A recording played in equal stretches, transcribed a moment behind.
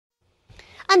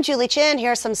I'm Julie Chin.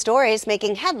 Here are some stories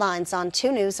making headlines on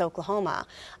 2 News Oklahoma.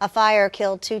 A fire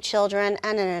killed 2 children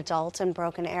and an adult in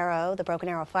Broken Arrow. The Broken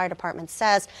Arrow Fire Department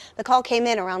says the call came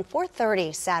in around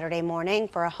 4:30 Saturday morning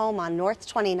for a home on North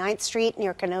 29th Street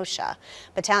near Kenosha.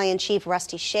 Battalion Chief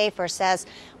Rusty Schaefer says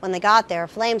when they got there,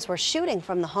 flames were shooting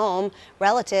from the home.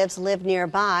 Relatives lived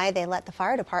nearby. They let the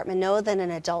fire department know that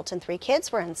an adult and 3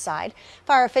 kids were inside.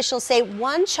 Fire officials say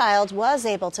 1 child was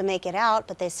able to make it out,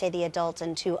 but they say the adult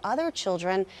and 2 other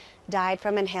children died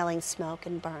from inhaling smoke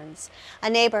and burns. A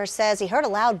neighbor says he heard a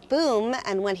loud boom,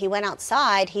 and when he went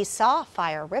outside, he saw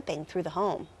fire ripping through the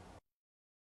home.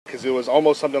 Because it was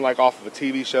almost something like off of a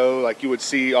TV show, like you would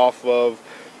see off of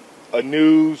a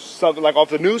news, something like off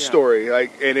the news story,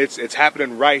 and it's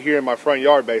happening right here in my front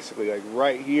yard, basically, like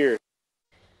right here.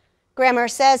 Grammer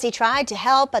says he tried to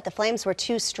help, but the flames were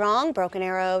too strong. Broken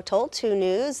Arrow told 2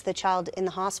 News the child in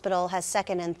the hospital has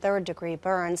 2nd and 3rd degree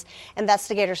burns.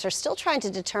 Investigators are still trying to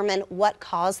determine what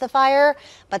caused the fire,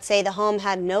 but say the home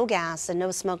had no gas and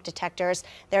no smoke detectors.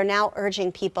 They're now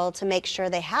urging people to make sure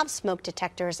they have smoke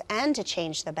detectors and to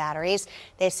change the batteries.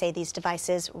 They say these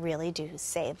devices really do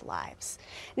save lives.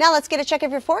 Now let's get a check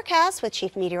of your forecast with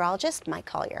Chief Meteorologist Mike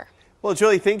Collier. Well,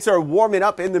 Julie, things are warming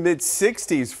up in the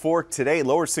mid-60s for today.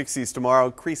 Lower 60s tomorrow,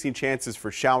 increasing chances for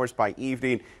showers by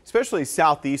evening, especially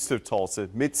southeast of Tulsa.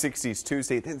 Mid-60s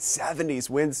Tuesday, then 70s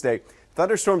Wednesday.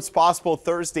 Thunderstorms possible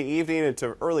Thursday evening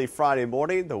into early Friday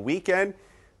morning. The weekend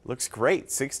looks great.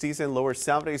 60s and lower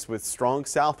 70s with strong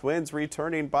south winds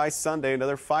returning by Sunday.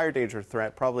 Another fire danger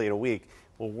threat probably in a week.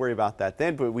 We'll worry about that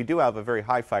then, but we do have a very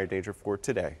high fire danger for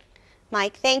today.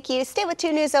 Mike, thank you. Stay with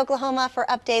 2 News Oklahoma for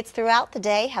updates throughout the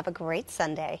day. Have a great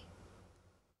Sunday.